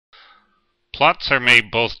Plots are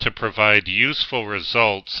made both to provide useful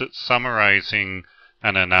results at summarizing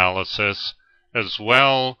an analysis, as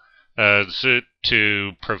well as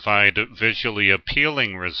to provide visually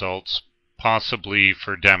appealing results, possibly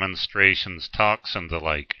for demonstrations, talks, and the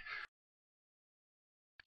like.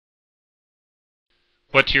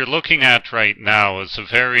 What you're looking at right now is a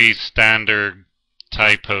very standard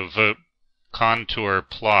type of contour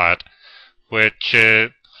plot, which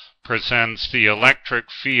presents the electric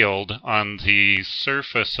field on the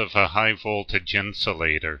surface of a high voltage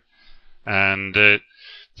insulator. And the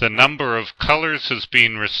number of colors has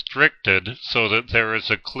been restricted so that there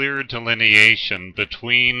is a clear delineation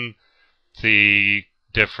between the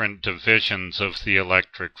different divisions of the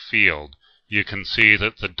electric field. You can see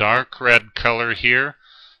that the dark red color here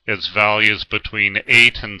is values between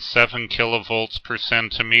 8 and 7 kilovolts per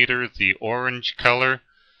centimeter. The orange color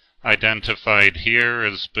identified here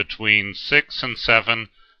is between 6 and 7,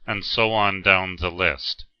 and so on down the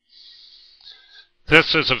list.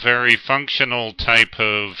 This is a very functional type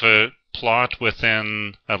of plot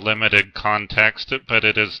within a limited context, but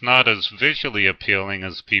it is not as visually appealing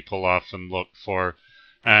as people often look for,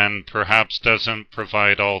 and perhaps doesn't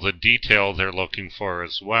provide all the detail they're looking for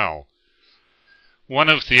as well. One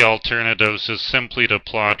of the alternatives is simply to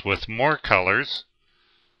plot with more colors,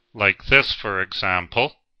 like this for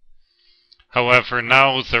example. However,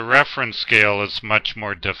 now the reference scale is much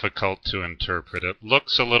more difficult to interpret. It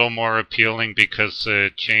looks a little more appealing because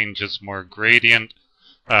the change is more gradient,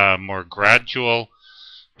 more gradual,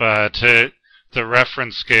 but the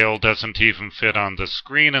reference scale doesn't even fit on the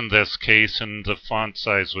screen in this case, and the font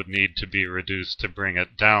size would need to be reduced to bring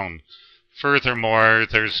it down. Furthermore,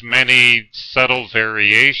 there's many subtle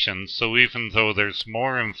variations, so even though there's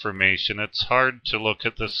more information, it's hard to look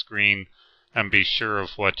at the screen and be sure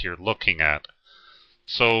of what you're looking at.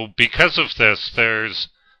 So because of this, there's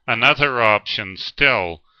another option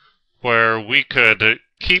still, where we could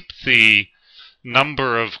keep the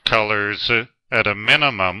number of colors at a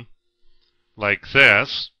minimum, like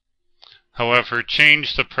this, however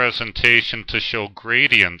change the presentation to show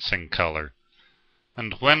gradients in color.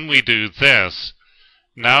 And when we do this,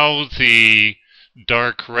 now the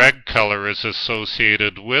dark red color is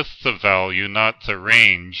associated with the value, not the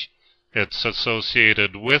range. It's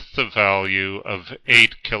associated with the value of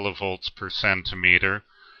 8 kilovolts per centimeter.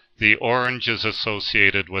 The orange is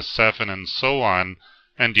associated with 7, and so on,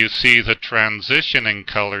 and you see the transitioning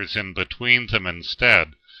colors in between them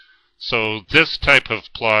instead. So this type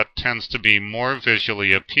of plot tends to be more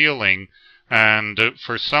visually appealing, and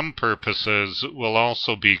for some purposes will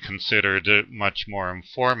also be considered much more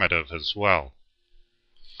informative as well.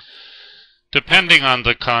 Depending on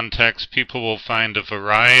the context, people will find a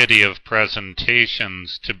variety of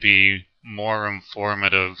presentations to be more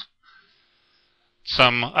informative.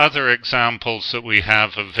 Some other examples that we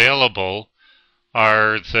have available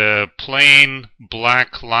are the plain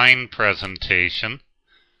black line presentation,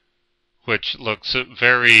 which looks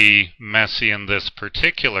very messy in this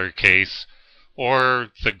particular case, or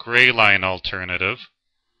the gray line alternative,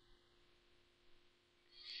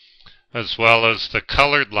 as well as the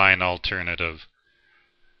colored line alternative.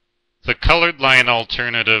 The colored line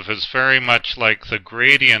alternative is very much like the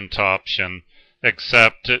gradient option,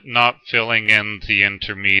 except not filling in the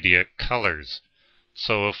intermediate colors.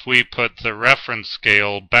 So if we put the reference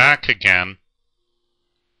scale back again,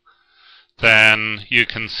 then you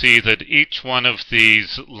can see that each one of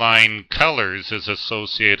these line colors is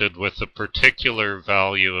associated with a particular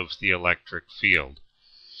value of the electric field.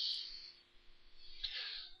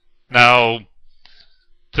 Now,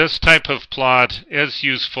 this type of plot is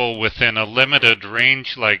useful within a limited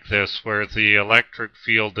range like this, where the electric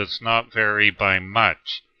field does not vary by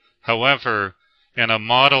much. However, in a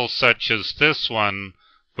model such as this one,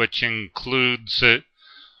 which includes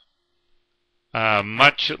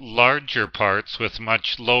much larger parts with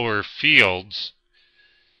much lower fields,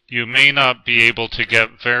 you may not be able to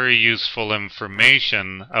get very useful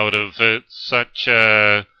information out of such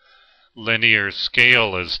a linear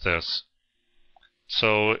scale as this.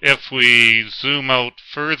 So if we zoom out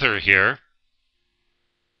further here,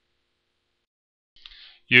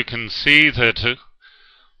 you can see that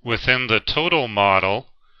within the total model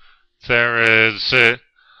there is a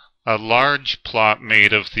large plot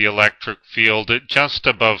made of the electric field just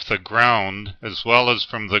above the ground, as well as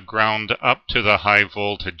from the ground up to the high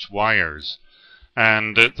voltage wires.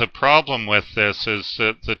 And the problem with this is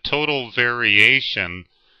that the total variation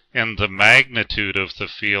in the magnitude of the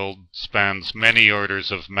field spans many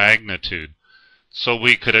orders of magnitude. So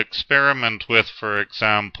we could experiment with, for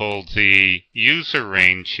example, the user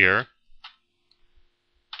range here.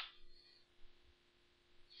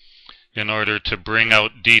 in order to bring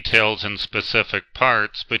out details in specific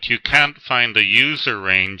parts, but you can't find a user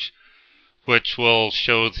range which will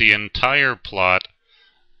show the entire plot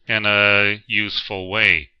in a useful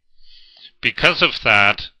way. Because of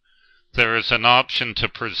that, there is an option to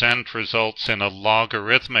present results in a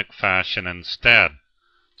logarithmic fashion instead.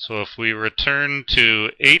 So if we return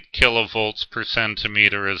to 8 kilovolts per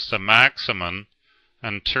centimeter as the maximum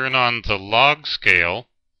and turn on the log scale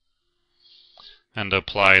and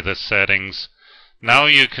apply the settings, now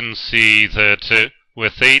you can see that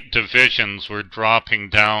with 8 divisions we're dropping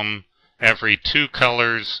down every 2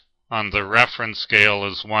 colors on the reference scale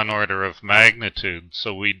is 1 order of magnitude.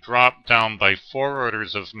 So we drop down by 4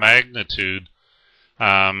 orders of magnitude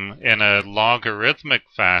in a logarithmic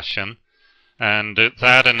fashion, and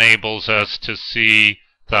that enables us to see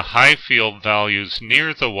the high field values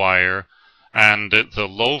near the wire and the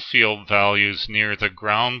low field values near the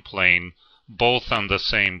ground plane, both on the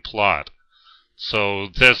same plot. So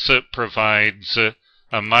this provides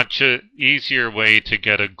a much easier way to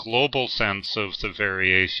get a global sense of the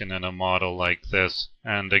variation in a model like this,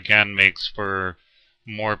 and again makes for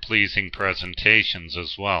more pleasing presentations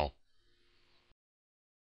as well.